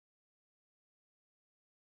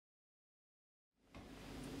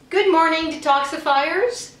Good morning,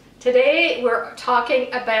 detoxifiers. Today we're talking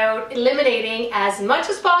about eliminating as much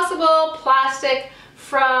as possible plastic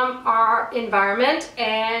from our environment,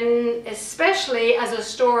 and especially as a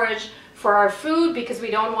storage for our food, because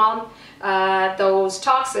we don't want those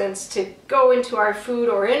toxins to go into our food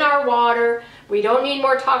or in our water. We don't need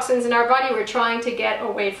more toxins in our body. We're trying to get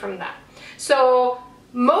away from that. So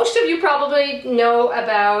most of you probably know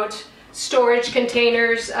about storage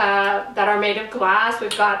containers that are made of glass.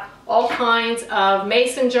 We've got all kinds of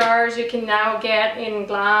mason jars you can now get in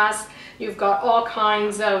glass. You've got all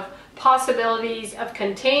kinds of possibilities of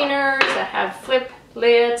containers that have flip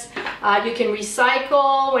lids. You can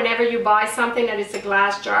recycle whenever you buy something that is a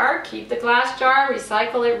glass jar. Keep the glass jar,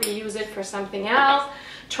 recycle it, reuse it for something else.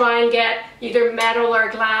 Try and get either metal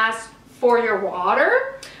or glass for your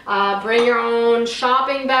water. Bring your own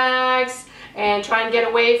shopping bags and try and get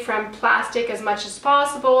away from plastic as much as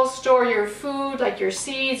possible. Store your food, like your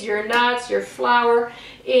seeds, your nuts, your flour,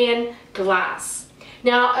 in glass.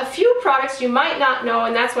 Now, a few products you might not know,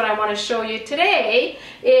 and that's what I want to show you today,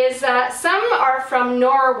 is some are from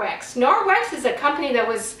Norwex. Norwex is a company that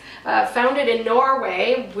was founded in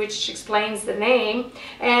Norway, which explains the name,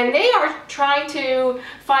 and they are trying to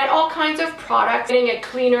find all kinds of products in a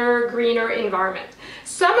cleaner, greener environment.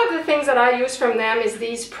 Some of the things that I use from them is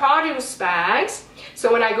these produce bags.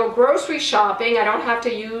 So when I go grocery shopping, I don't have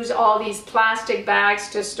to use all these plastic bags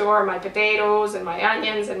to store my potatoes and my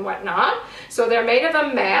onions and whatnot. So they're made of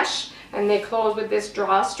a mesh and they close with this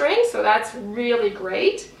drawstring, so that's really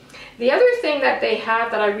great. The other thing that they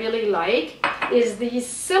have that I really like is these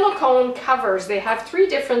silicone covers. They have 3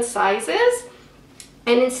 different sizes.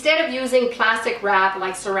 And instead of using plastic wrap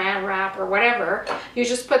like saran wrap or whatever, you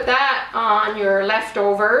just put that on your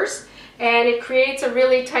leftovers and it creates a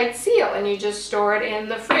really tight seal, and you just store it in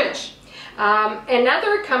the fridge.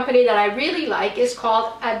 Another company that I really like is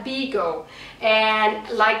called Abigo, and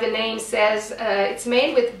like the name says, it's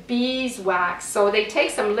made with beeswax. So they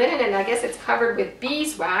take some linen and I guess it's covered with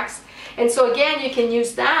beeswax, and so again you can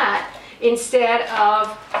use that instead of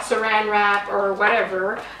saran wrap or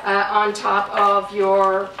whatever on top of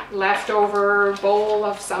your leftover bowl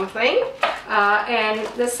of something. And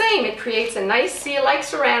the same, it creates a nice seal like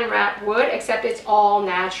saran wrap would, except it's all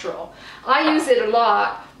natural. I use it a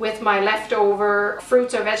lot with my leftover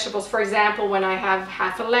fruits or vegetables. For example, when I have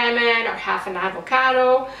half a lemon or half an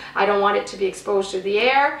avocado, I don't want it to be exposed to the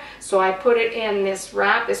air, so I put it in this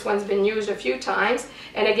wrap. This one's been used a few times,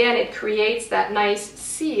 and again it creates that nice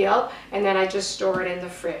seal, and then I just store it in the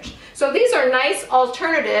fridge. So these are nice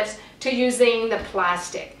alternatives to using the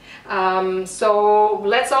plastic. So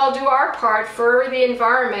let's all do our part for the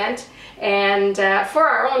environment and for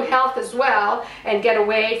our own health as well, and get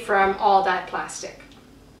away from all that plastic.